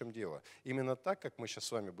 Видишь, в чем дело? Именно так, как мы сейчас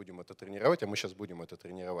с вами будем это тренировать, а мы сейчас будем это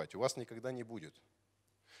тренировать, у вас никогда не будет.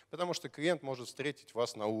 Потому что клиент может встретить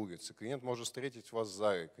вас на улице, клиент может встретить вас в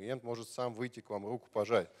зале, клиент может сам выйти к вам, руку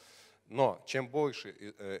пожать. Но чем больше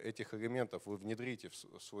этих элементов вы внедрите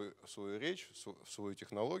в свою речь, в свою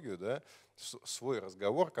технологию, да, в свой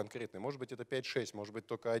разговор конкретный, может быть это 5-6, может быть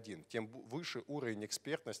только один, тем выше уровень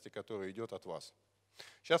экспертности, который идет от вас.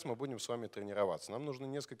 Сейчас мы будем с вами тренироваться. Нам нужно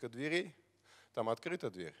несколько дверей. Там открыта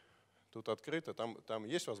дверь, тут открыто, там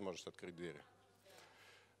есть возможность открыть двери.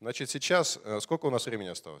 Значит, сейчас сколько у нас времени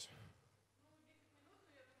осталось?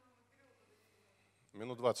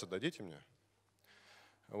 Минут 20 дадите мне?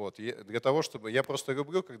 Вот. Для того, чтобы я просто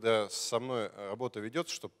люблю, когда со мной работа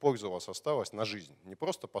ведется, чтобы польза у вас осталась на жизнь. Не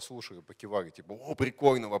просто послушали, покивали, типа, о,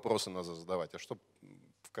 прикольно, вопросы надо задавать, а чтобы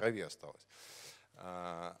в крови осталось.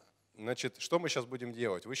 Значит, что мы сейчас будем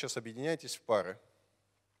делать? Вы сейчас объединяетесь в пары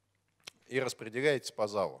и распределяетесь по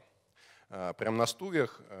залу. Прям на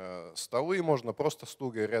стульях, столы можно просто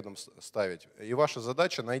стулья рядом ставить. И ваша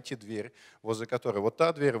задача найти дверь, возле которой вот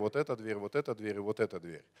та дверь, вот эта дверь, вот эта дверь и вот эта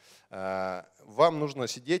дверь. Вам нужно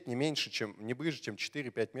сидеть не не ближе, чем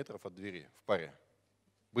 4-5 метров от двери в паре.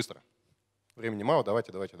 Быстро. Времени мало,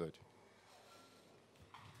 давайте.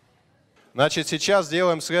 Значит, сейчас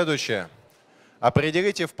сделаем следующее.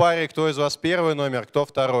 Определите в паре, кто из вас первый номер, кто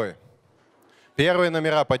второй. Первые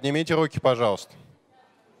номера, поднимите руки, пожалуйста.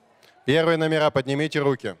 Первые номера, поднимите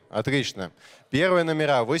руки. Отлично. Первые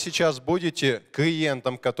номера. Вы сейчас будете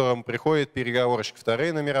клиентом, к которому приходит переговорщик.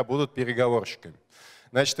 Вторые номера будут переговорщиками.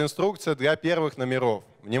 Значит, инструкция для первых номеров.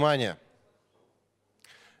 Внимание.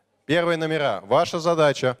 Первые номера. Ваша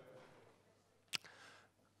задача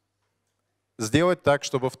сделать так,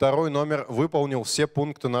 чтобы второй номер выполнил все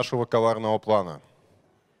пункты нашего коварного плана.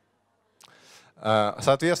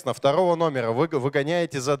 Соответственно, второго номера вы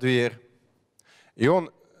выгоняете за дверь, и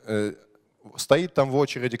он стоит там в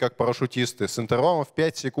очереди, как парашютисты, с интервалом в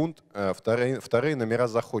 5 секунд вторые номера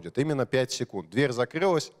заходят. Именно 5 секунд. Дверь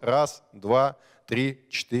закрылась, раз, два, 3,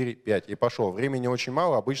 4, 5 и пошел. Времени очень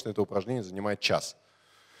мало, обычно это упражнение занимает час.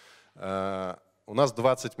 У нас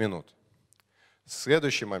 20 минут.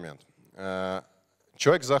 Следующий момент.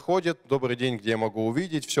 Человек заходит, добрый день, где я могу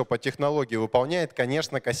увидеть, все по технологии выполняет,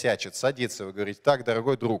 конечно, косячит, садится, вы говорите, так,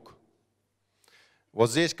 дорогой друг, вот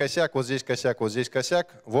здесь косяк, вот здесь косяк, вот здесь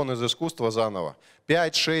косяк, вон из искусства заново.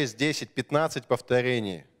 5, 6, 10, 15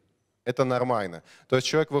 повторений. Это нормально. То есть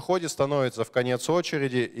человек выходит, становится в конец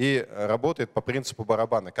очереди и работает по принципу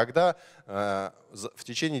барабана. Когда в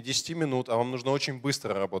течение 10 минут, а вам нужно очень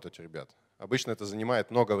быстро работать, ребят, обычно это занимает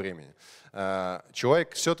много времени,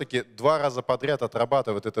 человек все-таки 2 раза подряд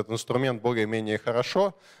отрабатывает этот инструмент более-менее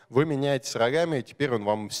хорошо, вы меняетесь ролями, и теперь он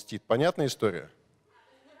вам мстит. Понятная история?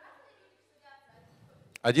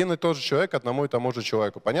 Один и тот же человек одному и тому же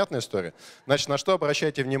человеку. Понятная история? Значит, на что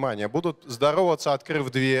обращайте внимание? Будут здороваться, открыв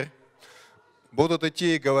дверь. Будут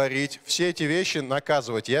идти и говорить, все эти вещи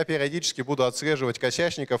наказывать. Я периодически буду отслеживать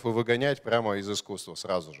косячников и выгонять прямо из искусства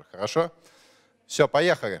сразу же. Хорошо? Все,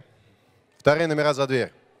 поехали. Вторые номера за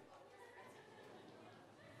дверь.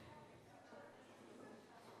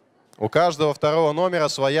 У каждого второго номера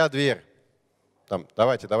своя дверь. Там,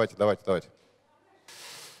 давайте.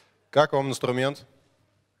 Как вам инструмент?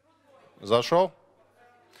 Зашел?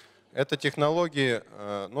 Это технологии,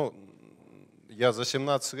 я за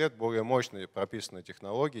 17 лет более мощные прописанные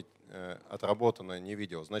технологии, отработанные, не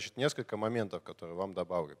видел. Значит, несколько моментов, которые вам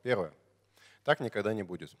добавлю. Первое. Так никогда не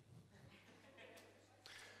будет.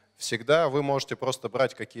 Всегда вы можете просто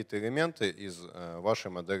брать какие-то элементы из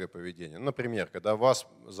вашей модели поведения. Например, когда вас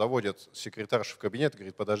заводит секретарша в кабинет и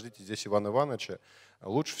говорит, подождите, здесь Иван Ивановича,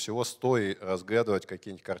 лучше всего стоя разглядывать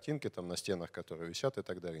какие-нибудь картинки там на стенах, которые висят и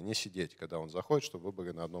так далее. Не сидеть, когда он заходит, чтобы вы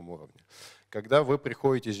были на одном уровне. Когда вы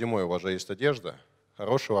приходите зимой, у вас же есть одежда,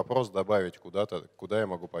 хороший вопрос добавить куда-то, куда я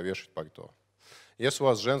могу повешать пальто. Если у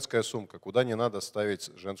вас женская сумка, куда не надо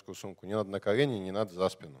ставить женскую сумку? Не надо на колени, не надо за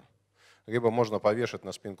спину. Либо можно повешать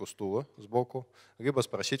на спинку стула сбоку, либо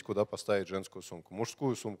спросить, куда поставить женскую сумку.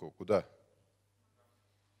 Мужскую сумку куда?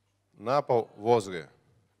 На пол, возле.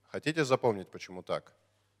 Хотите запомнить, почему так?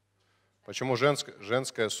 Почему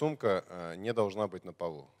женская сумка не должна быть на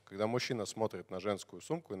полу? Когда мужчина смотрит на женскую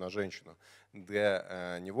сумку и на женщину,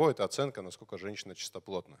 для него это оценка, насколько женщина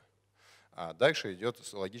чистоплотна. А дальше идет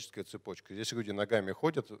логическая цепочка. Здесь люди ногами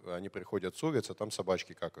ходят, они приходят с улицы, а там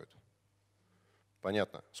собачки какают.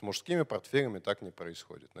 Понятно. С мужскими портфелями так не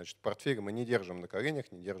происходит. Значит, портфель мы не держим на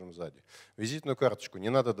коленях, не держим сзади. Визитную карточку не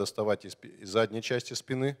надо доставать из задней части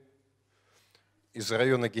спины, из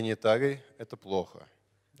района гениталий. Это плохо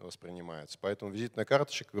воспринимается. Поэтому визитная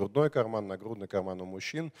карточка, грудной карман, нагрудный карман у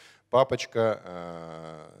мужчин,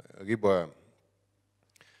 папочка, либо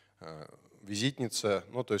визитница,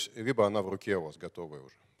 то есть либо она в руке у вас готовая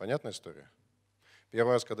уже. Понятная история?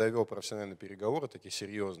 Первый раз, когда я вел профессиональные переговоры, такие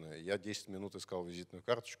серьезные, я 10 минут искал визитную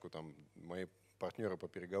карточку, там мои партнеры по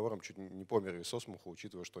переговорам чуть не померли со смеху,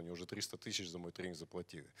 учитывая, что они уже 300 тысяч за мой тренинг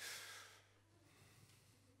заплатили.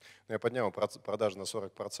 Но я поднял продажи на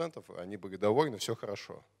 40%, они были довольны, все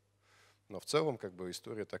хорошо. Но в целом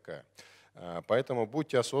история такая. Поэтому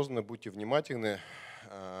будьте осознанны, будьте внимательны.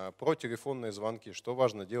 Про телефонные звонки. Что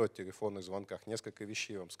важно делать в телефонных звонках? Несколько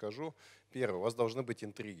вещей вам скажу. Первое, у вас должны быть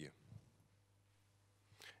интриги.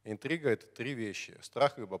 Интрига – это 3 вещи –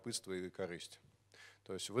 страх, любопытство или корысть.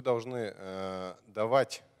 То есть вы должны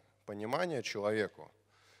давать понимание человеку,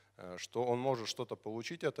 что он может что-то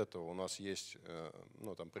получить от этого. У нас есть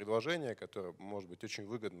предложение, которое может быть очень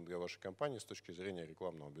выгодно для вашей компании с точки зрения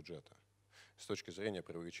рекламного бюджета, с точки зрения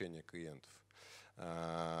привлечения клиентов.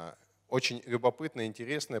 Очень любопытное,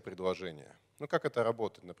 интересное предложение. Как это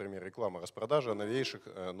работает? Например, реклама распродажа новейших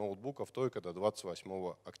ноутбуков только до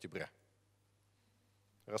 28 октября.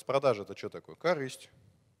 Распродажа – это что такое? Корысть.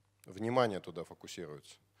 Внимание туда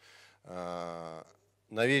фокусируется.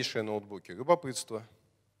 Новейшие ноутбуки – любопытство.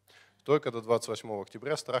 Только до 28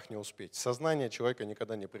 октября страх не успеть. Сознание человека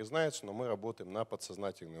никогда не признается, но мы работаем на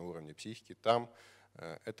подсознательном уровне психики. Там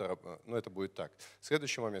это будет так.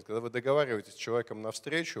 Следующий момент. Когда вы договариваетесь с человеком на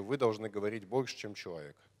встречу, вы должны говорить больше, чем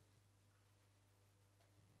человек.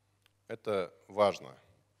 Это важно.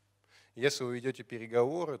 Если вы ведете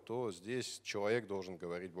переговоры, то здесь человек должен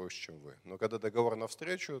говорить больше, чем вы. Но когда договор на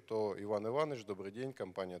встречу, то Иван Иванович, добрый день,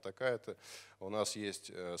 компания такая-то, у нас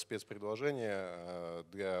есть спецпредложение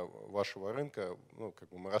для вашего рынка,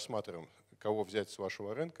 мы рассматриваем кого взять с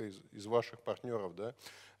вашего рынка, из ваших партнеров, да,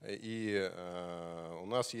 и у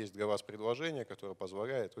нас есть для вас предложение, которое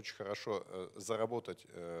позволяет очень хорошо заработать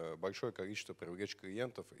большое количество привлечь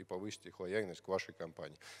клиентов и повысить их лояльность к вашей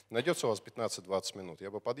компании. Найдется у вас 15-20 минут. Я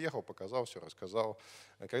бы подъехал, показал все, рассказал.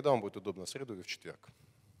 Когда вам будет удобно, в среду или в четверг?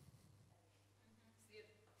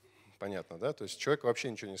 Понятно, да? То есть человек вообще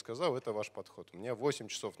ничего не сказал, это ваш подход. Мне 8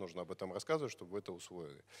 часов нужно об этом рассказывать, чтобы вы это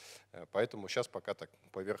усвоили. Поэтому сейчас пока так,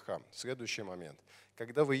 по верхам. Следующий момент.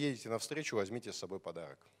 Когда вы едете на встречу, возьмите с собой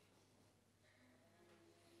подарок.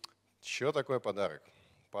 Что такое подарок?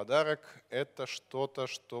 Подарок – это что-то,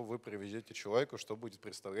 что вы привезете человеку, что будет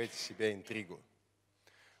представлять из себя интригу.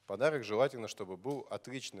 Подарок желательно, чтобы был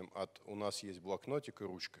отличным от «у нас есть блокнотик и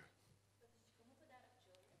ручка».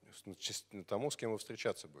 Тому, с кем вы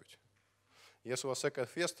встречаться будете. Если у вас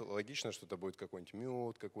эко-фест, логично, что это будет какой-нибудь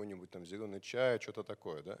мед, какой-нибудь там зеленый чай, что-то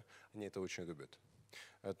такое. Да? Они это очень любят.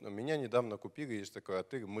 Меня недавно купили, есть такой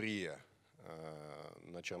отель «Мрия»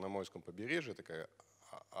 на Черноморском побережье, такая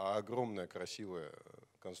огромная красивая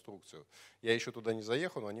конструкция. Я еще туда не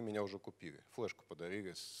заехал, но они меня уже купили. Флешку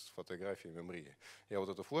подарили с фотографиями «Мрии». Я вот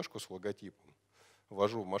эту флешку с логотипом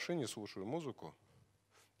вожу в машине, слушаю музыку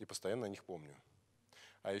и постоянно о них помню.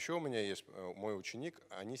 А еще у меня есть мой ученик,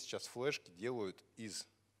 они сейчас флешки делают из,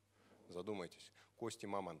 задумайтесь, кости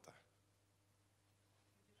мамонта.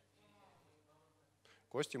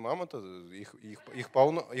 Кости мамонта, их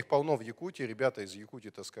полно в Якутии, ребята из Якутии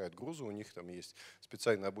таскают грузы, у них там есть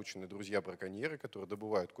специально обученные друзья-браконьеры, которые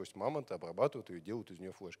добывают кость мамонта, обрабатывают ее и делают из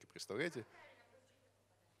нее флешки. Представляете?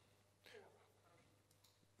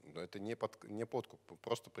 Это не подкуп,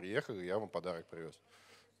 просто приехали, я вам подарок привез.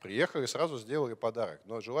 Приехали, сразу сделали подарок.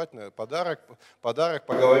 Но желательно подарок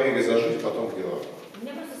поговорили за жизнь, потом к делу. У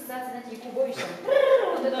меня просто ассоциация, знаете, Якубович там.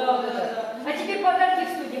 А теперь подарки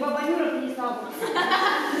в студии. Баба Нюра принесла.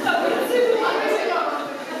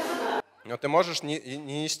 Но ты можешь не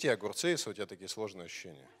нести огурцы, если у тебя такие сложные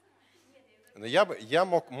ощущения. Но я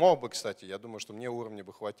мог бы, кстати, я думаю, что мне уровня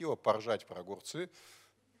бы хватило поржать про огурцы.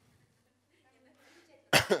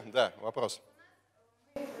 Да, вопрос.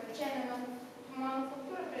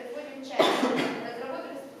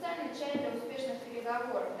 Разработали специальный чай для успешных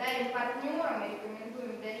переговоров. Дарим партнерам и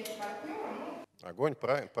рекомендуем дарить партнерам. Огонь,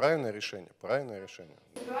 правильное решение, правильное решение.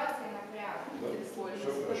 Ситуации напряг. Да,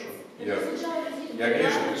 все хорошо. Я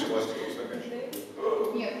грешен из пластикового стаканчика.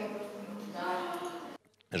 Нет, мы просто...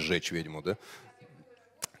 Сжечь ведьму, да?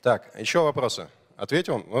 Так, еще вопросы.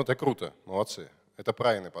 Ответил он? Ну, это круто, молодцы. Это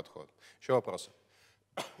правильный подход. Еще вопросы?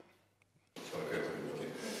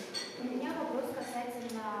 У меня вопрос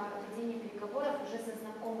касательно ведения переговоров уже со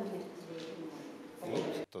знакомыми людьми. Ну,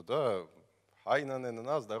 тогда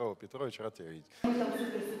на здорово, Петрович, рад тебя видеть. Мы там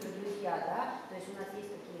супер-супер друзья, да? То есть у нас есть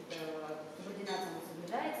какие-то субординации, вы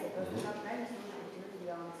соблюдаете, просто как правильно нужно притянуть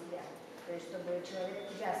одеяло на себя. То есть чтобы человек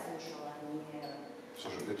тебя слушал, а не...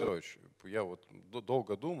 Слушай, Петрович, я вот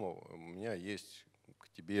долго думал, у меня есть к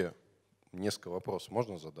тебе несколько вопросов.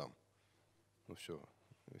 Можно задам? Ну все.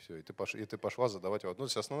 И ты пошла задавать вопрос. Ну, то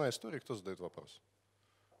есть основная история, кто задает вопрос.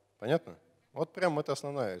 Понятно? Вот прям это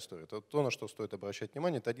основная история. Это то, на что стоит обращать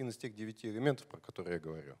внимание. Это один из тех 9 элементов, про которые я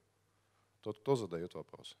говорю. Тот, кто задает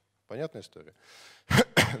вопрос. Понятная история?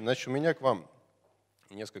 Значит, у меня к вам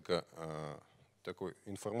несколько такой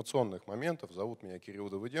информационных моментов. Зовут меня Кирилл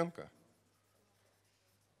Давыденко.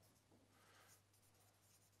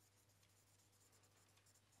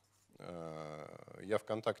 Я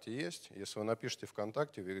ВКонтакте есть. Если вы напишите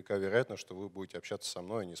ВКонтакте, велика вероятность, что вы будете общаться со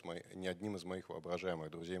мной, а не одним из моих воображаемых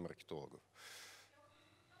друзей-маркетологов.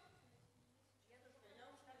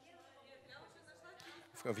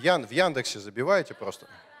 В Яндексе забиваете просто.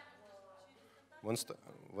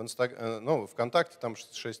 ВКонтакте там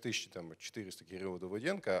 6400 Кирилла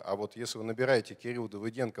Давыденко, а вот если вы набираете Кирилл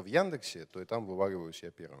Давыденко в Яндексе, то и там вываливаюсь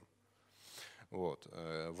я первым. Вот.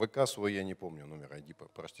 ВК свой я не помню, номер ID,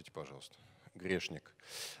 простите, пожалуйста. Грешник.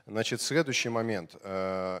 Значит, следующий момент.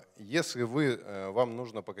 Если вам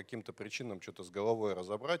нужно по каким-то причинам что-то с головой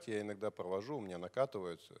разобрать, я иногда провожу, у меня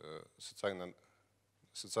накатывает социальная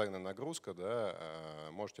нагрузка, да,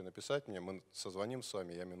 можете написать мне, мы созвоним с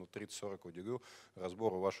вами, я минут 30-40 уделю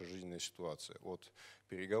разбору вашей жизненной ситуации. От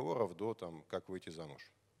переговоров до там, как выйти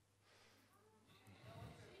замуж.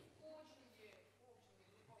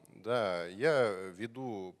 Да, я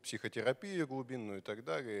веду психотерапию глубинную и так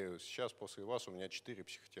далее. Сейчас после вас у меня 4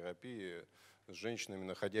 психотерапии с женщинами,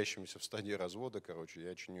 находящимися в стадии развода. Короче,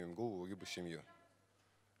 я чиню им голову либо семью.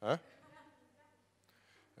 А?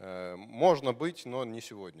 Можно быть, но не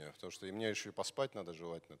сегодня, потому что и мне еще и поспать надо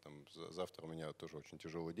желательно, там, завтра у меня тоже очень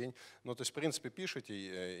тяжелый день. Ну, то есть, в принципе, пишите,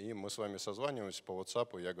 и мы с вами созваниваемся по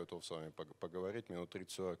WhatsApp, я готов с вами поговорить, минут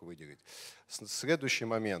 30-40 выделить. Следующий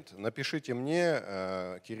момент. Напишите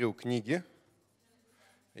мне, Кирилл, книги,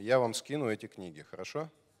 я вам скину эти книги, хорошо?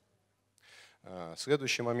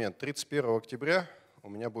 Следующий момент. 31 октября у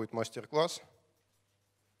меня будет мастер-класс.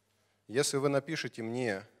 Если вы напишите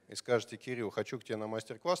мне и скажете: Кирилл, хочу к тебе на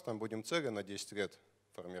мастер-класс, там будем цели на 10 лет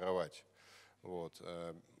формировать. Вот.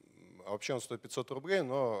 А вообще он стоит 500 рублей,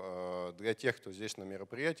 но для тех, кто здесь на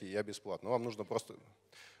мероприятии, я бесплатно. Вам нужно просто…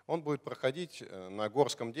 Он будет проходить на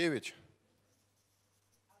Горском 9.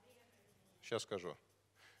 Сейчас скажу.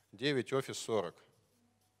 9, офис 40.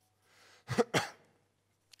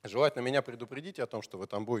 Желательно меня предупредите о том, что вы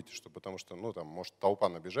там будете, потому что, ну, там может толпа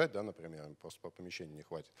набежать, да, например, просто по помещению не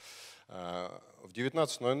хватит. В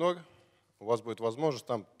 19:00 у вас будет возможность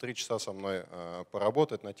там 3 часа со мной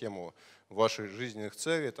поработать на тему ваших жизненных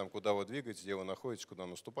целей, там, куда вы двигаетесь, где вы находитесь, куда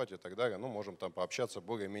наступать и так далее. Ну, можем там пообщаться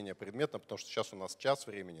более-менее предметно, потому что сейчас у нас час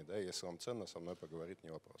времени, да, если вам ценно со мной поговорить, не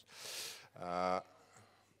вопрос.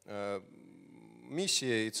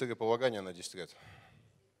 Миссия и целеполагание на 10 лет.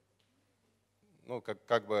 Ну,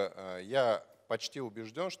 как бы я почти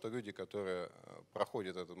убежден, что люди, которые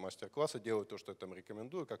проходят этот мастер-класс и делают то, что я там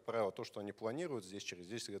рекомендую, как правило, то, что они планируют, здесь через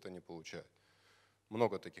 10 лет они получают.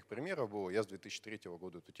 Много таких примеров было. Я с 2003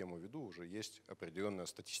 года эту тему веду, уже есть определенная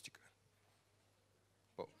статистика.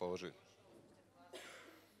 Положи.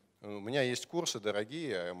 У меня есть курсы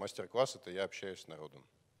дорогие, а мастер-классы-то я общаюсь с народом.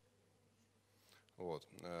 Вот.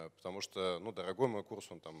 Потому что, ну, дорогой мой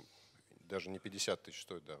курс, он там даже не 50 тысяч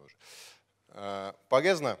стоит дороже.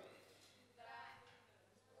 Полезно?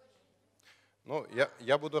 Ну,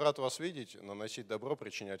 я буду рад вас видеть, наносить добро,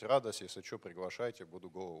 причинять радость. Если что, приглашайте, буду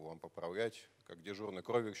голову вам поправлять, как дежурный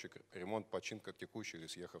кровельщик, ремонт, починка текущей или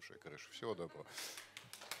съехавшей крыши. Всего доброго.